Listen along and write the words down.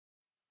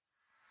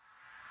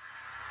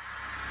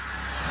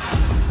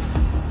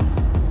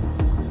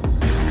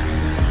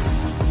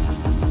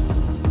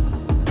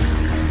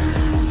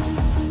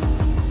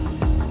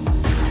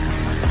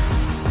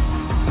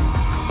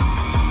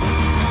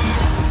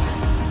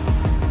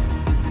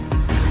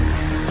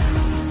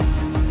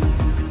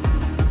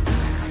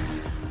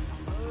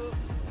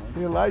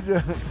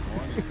Elijah.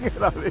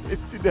 Get out of here.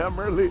 It's too damn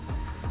early.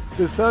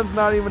 The sun's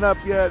not even up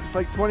yet. It's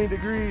like 20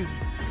 degrees.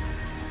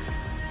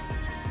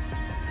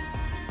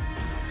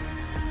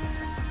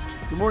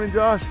 Good morning,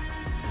 Josh.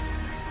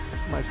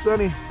 My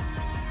sonny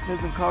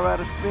lives in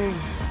Colorado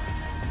Springs.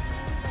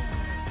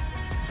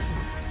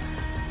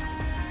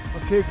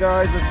 Okay,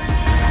 guys.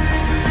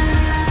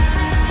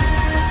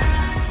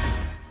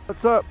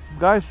 What's up,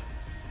 guys?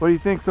 What do you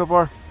think so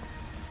far?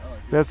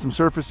 We have some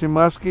surfacing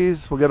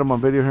muskies. We'll get them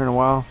on video here in a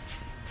while.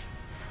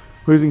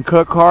 We're using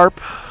cut carp,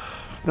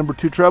 number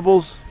 2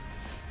 trebles.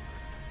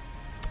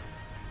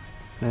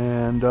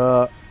 And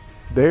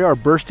they are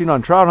bursting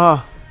on trout,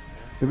 huh?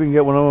 Maybe we can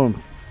get one of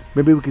them.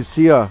 Maybe we can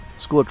see a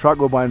school of trout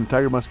go by and the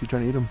Tigermuskie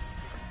trying to eat them.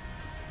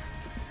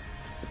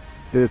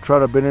 The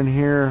trout have been in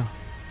here a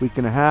week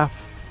and a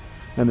half,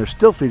 and they're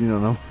still feeding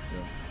on them.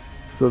 Yeah.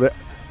 So that,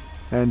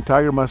 and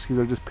Tigermuskies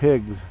are just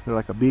pigs. They're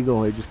like a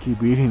beagle. They just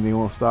keep eating. They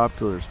won't stop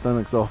till their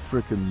stomach's all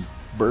freaking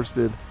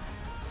bursted.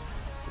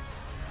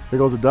 There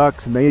goes the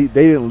ducks, and they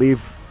didn't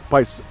leave.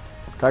 Probably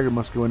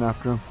Tigermuskie went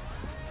after them.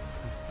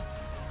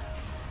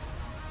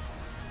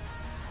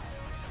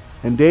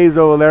 And Dave's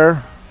over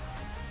there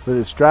with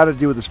his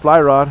strategy with his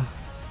fly rod.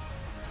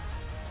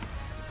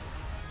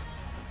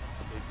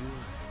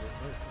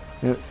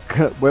 It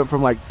went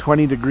from like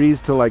 20 degrees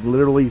to like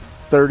literally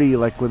 30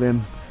 like within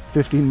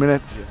 15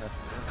 minutes.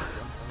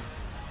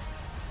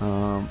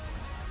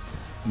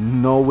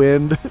 No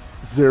wind,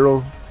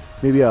 0,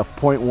 maybe a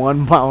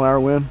 0.1 mile an hour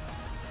wind.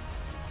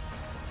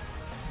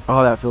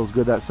 Oh, that feels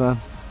good, that sun.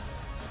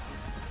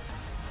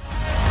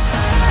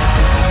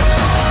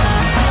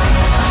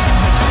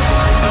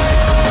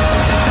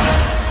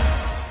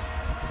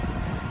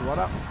 What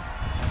up?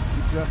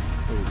 Keep you.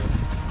 There you go.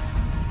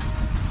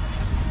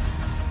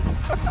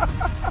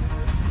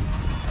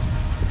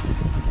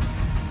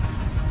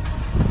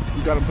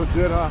 You got them put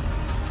good, huh?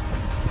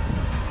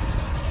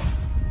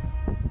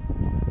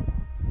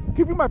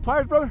 Give me my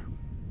pliers, brother.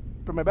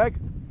 From my bag.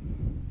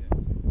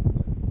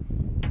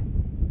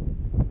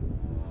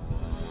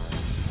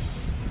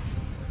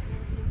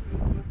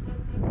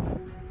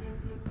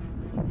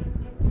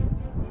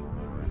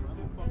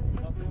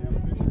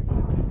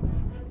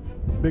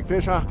 Big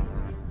fish, huh?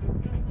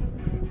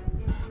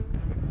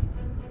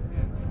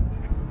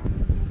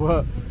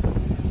 What?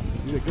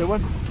 Is it a good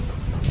one?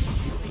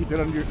 Keep it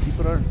under. Keep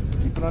it under.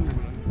 Keep it under.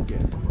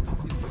 Yeah.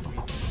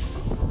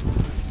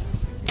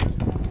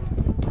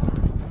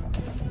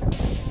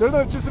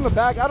 They're just in the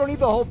bag. I don't need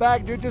the whole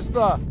bag, dude. Just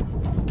the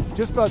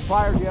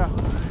pliers, yeah.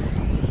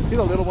 He's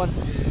a little one.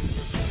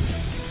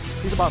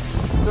 He's about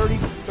 30,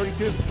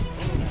 32.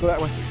 Go that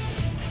way.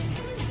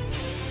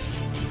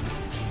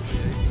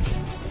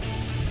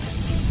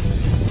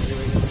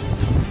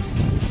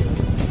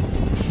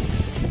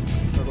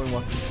 Start going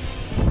one.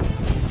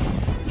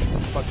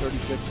 About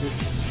 36, dude.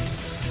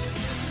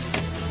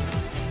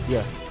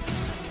 Yeah.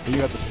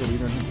 You got the still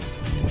eater in here.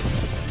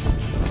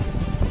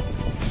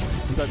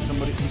 You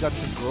got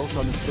some growth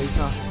on his face,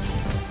 huh?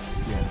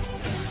 Yeah.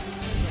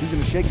 He's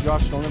gonna shake,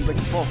 Josh. Don't let him break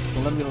the pole.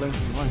 Don't let him get a length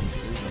of your line.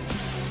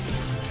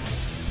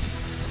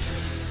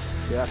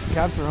 Yeah, that's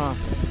cancer, huh?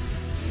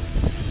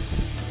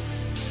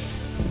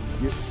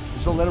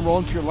 Just don't let him roll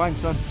into your line,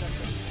 son.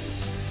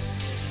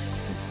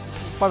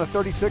 About a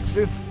 36,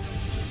 dude.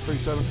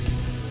 37.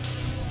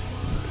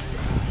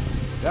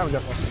 Yeah, we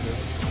got fucking good.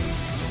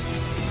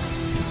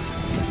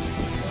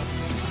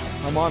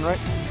 I'm on, right?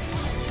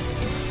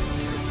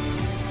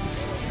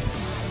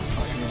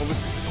 Hold it.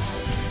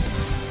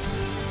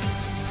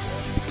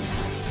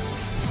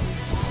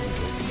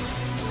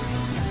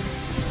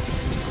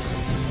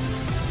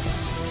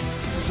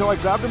 So I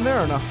grabbed him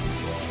there or no?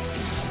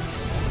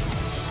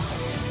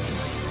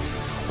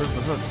 Where's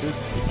the hook, dude?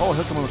 Oh, I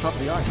hooked him on the top of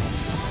the eye.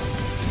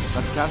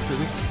 That's cancer,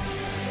 dude.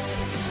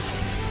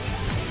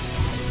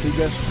 You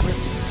guys, come here.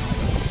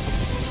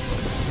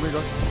 Come here,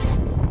 guys.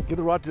 Give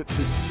the rod to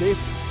Dave.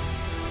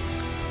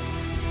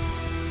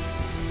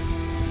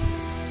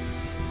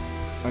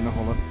 I know,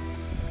 hold on.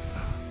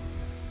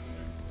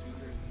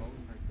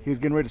 He was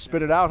getting ready to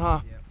spit it out,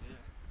 huh?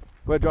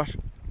 Go ahead, Josh.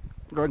 Go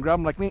ahead and grab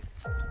him like me.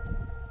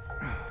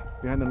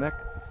 Behind the neck.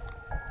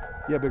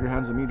 Yeah, bigger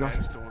hands than me, Josh.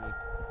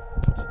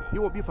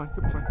 You won't be fine.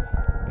 You'll be fine.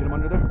 Get him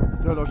under there.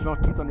 There's no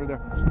teeth under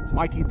there.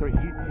 My teeth are,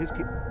 his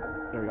teeth.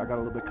 There we go. I got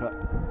a little bit cut.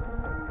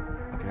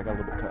 Okay, I got a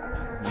little bit cut.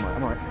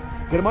 I'm alright.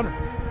 Get him under.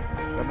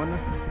 Grab him under.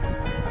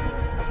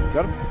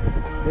 Got him.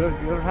 Get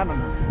your hand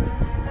under him.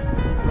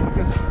 Go like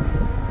this.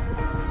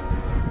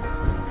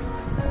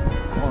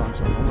 Hold on,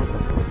 sorry. Hold on,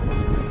 sorry.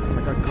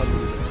 I got cut.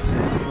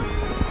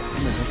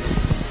 Come here.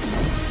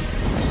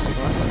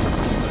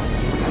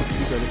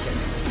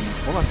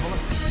 Hold on.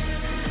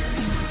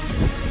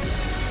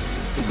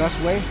 The best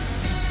way.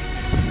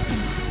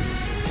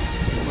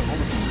 Hold on.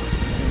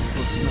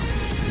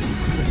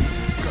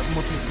 Come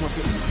up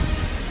here.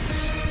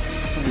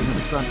 Come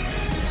here, son.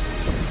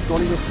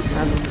 Don't even put your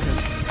hands on your head.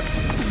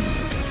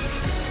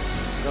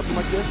 Grab them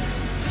like this.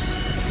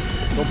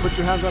 Don't put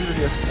your hands under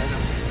here.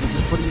 You're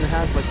just putting your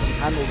hands like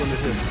handles under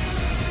here.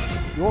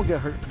 You won't get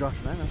hurt, Josh.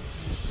 I know.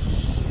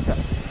 Yeah.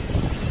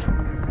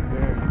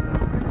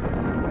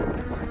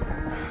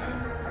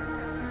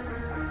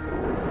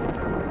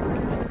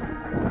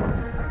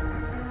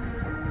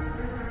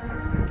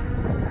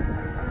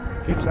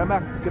 Hey, stand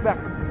back. Get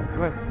back.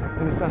 Go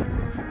ahead. In the sun.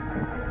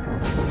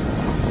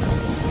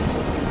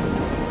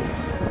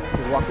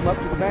 Okay, walk them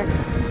up to the bank.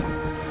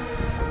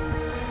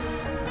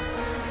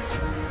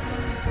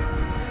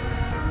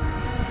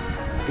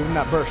 Give him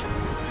that burst.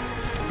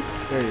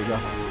 There you go.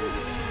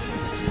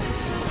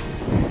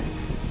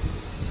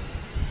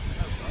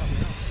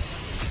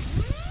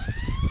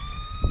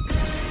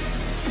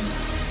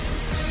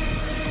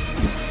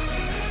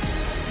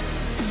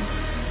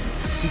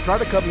 He tried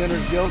to cut me under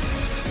his gill,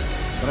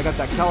 but I got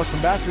that callus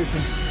from bass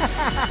fishing.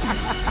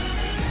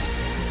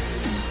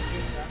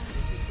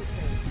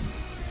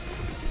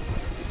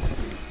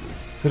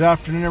 Good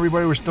afternoon,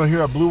 everybody. We're still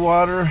here at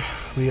Bluewater.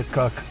 We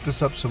cooked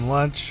us up some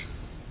lunch.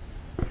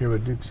 Here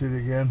with Duke City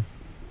again.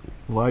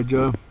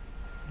 Elijah,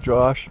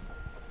 Josh,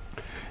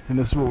 and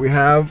this is what we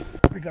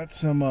have. We got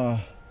some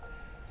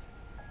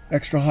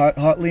extra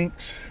hot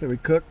links that we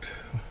cooked,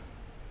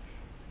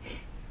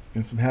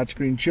 and some hatch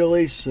green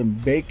chili, some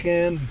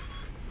bacon.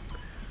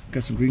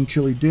 Got some green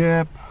chili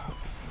dip.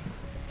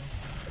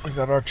 We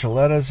got our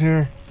chiletas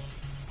here.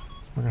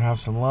 We're gonna have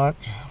some lunch,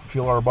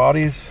 fuel our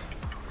bodies.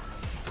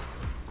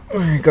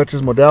 We got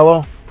this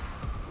Modelo.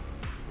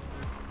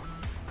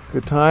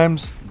 Good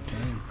times.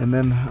 And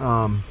then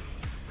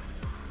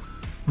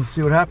we'll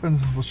see what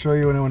happens. We'll show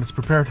you when it's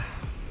prepared.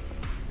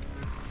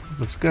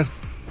 Looks good.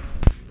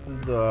 This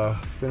is the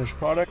finished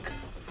product.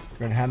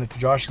 We're gonna hand it to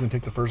Josh. He's gonna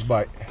take the first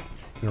bite.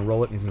 He's gonna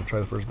roll it and he's gonna try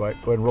the first bite.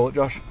 Go ahead and roll it,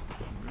 Josh.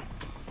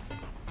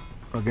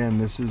 Again,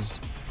 this is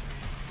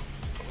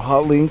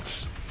hot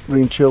links,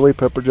 green chili,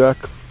 pepper jack.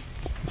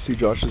 Let's see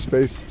Josh's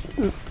face.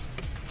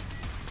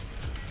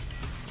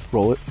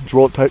 Roll it. Just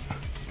roll it tight.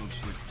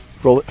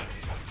 Roll it.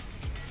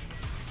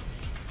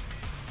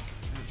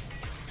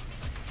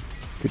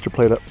 Get your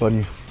plate up on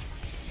you.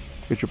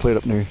 Get your plate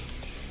up near you.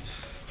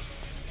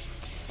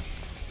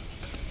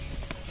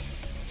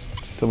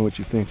 Tell me what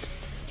you think.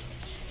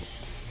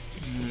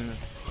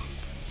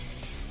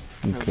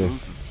 Okay.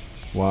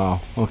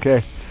 Wow.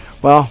 Okay.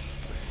 Well,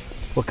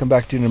 we'll come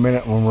back to you in a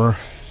minute when we're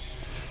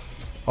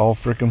all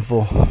freaking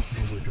full.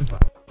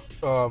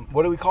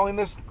 What are we calling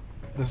this?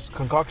 This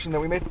concoction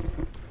that we made?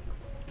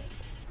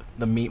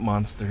 The meat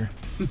monster.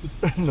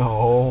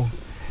 No.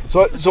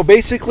 So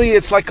basically,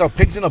 it's like a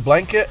pigs in a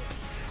blanket.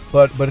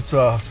 But it's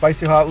a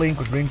spicy hot link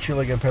with green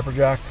chili and pepper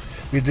jack.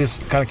 We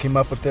just kind of came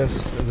up with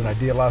this as an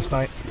idea last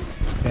night.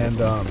 And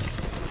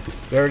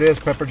there it is,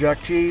 pepper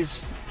jack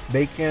cheese,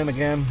 bacon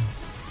again,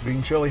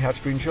 green chili,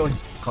 hatch green chili.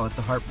 Call it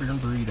the heartburn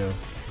burrito.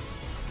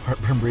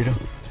 Heartburn burrito.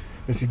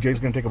 Let's see, Jay's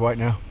gonna take a bite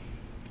now.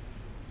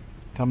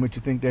 Tell me what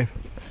you think, Dave.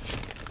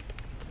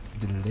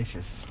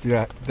 Delicious. Did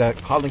that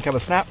hot link have a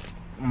snap?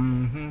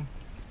 Mm-hmm.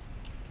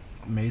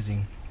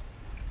 Amazing.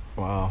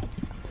 Wow.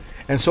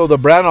 And so the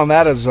brand on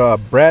that is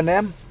Brand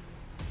M?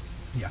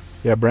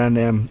 Yeah, Brand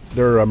M.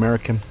 They're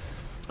American.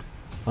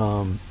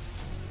 And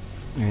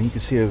you can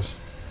see it's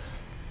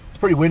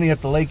pretty windy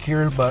at the lake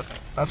here, but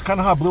that's kind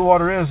of how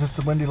Bluewater is. It's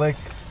a windy lake.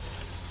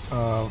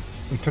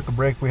 We took a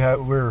break. We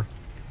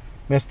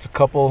missed a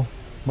couple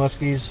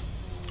muskies.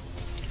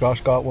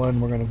 Josh got one.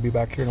 We're going to be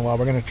back here in a while.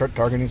 We're going to start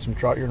targeting some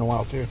trout here in a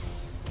while too,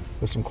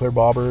 with some clear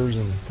bobbers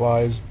and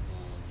flies.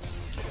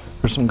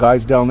 There's some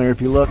guys down there.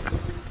 If you look,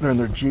 they're in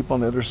their Jeep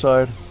on the other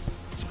side.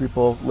 There's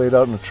people laid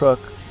out in a truck.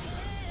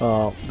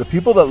 The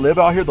people that live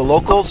out here, the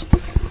locals,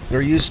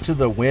 they're used to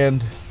the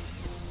wind,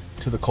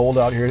 to the cold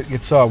out here.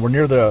 It's we're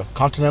near the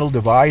Continental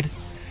Divide,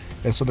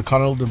 and so the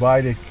Continental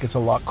Divide, it gets a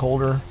lot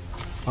colder.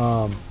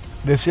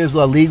 This is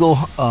a legal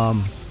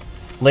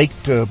lake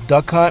to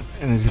duck hunt,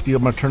 and if you're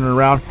going to turn it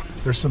around,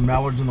 there's some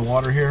mallards in the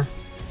water here.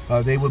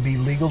 They would be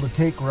legal to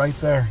take right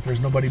there.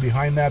 There's nobody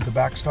behind that. The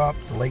backstop,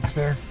 the lake's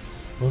there.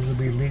 Those would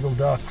be legal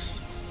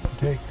ducks to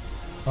take.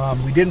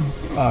 We didn't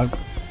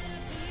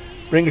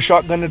bring a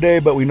shotgun today,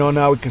 but we know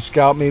now we can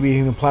scout, maybe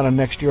even plan on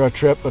next year a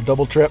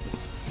double trip,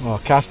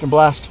 cast and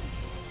blast.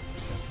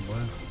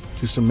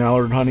 Do some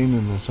mallard hunting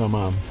and some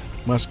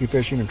muskie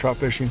fishing and trout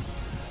fishing.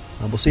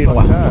 We'll see you in a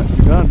while.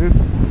 You're done, dude.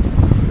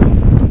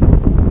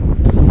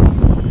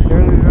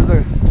 There's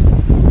a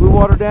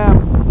Bluewater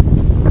Dam.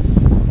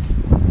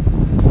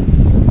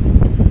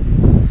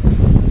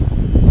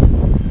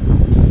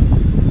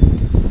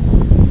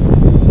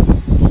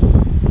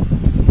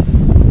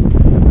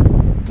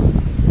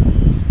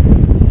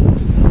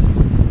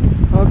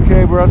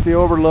 Okay, we're at the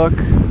overlook,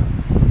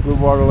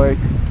 Bluewater Lake.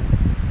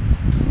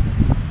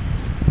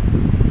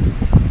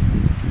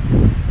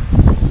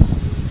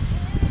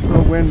 It's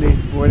still windy.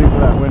 We're waiting for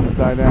that wind to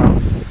die down.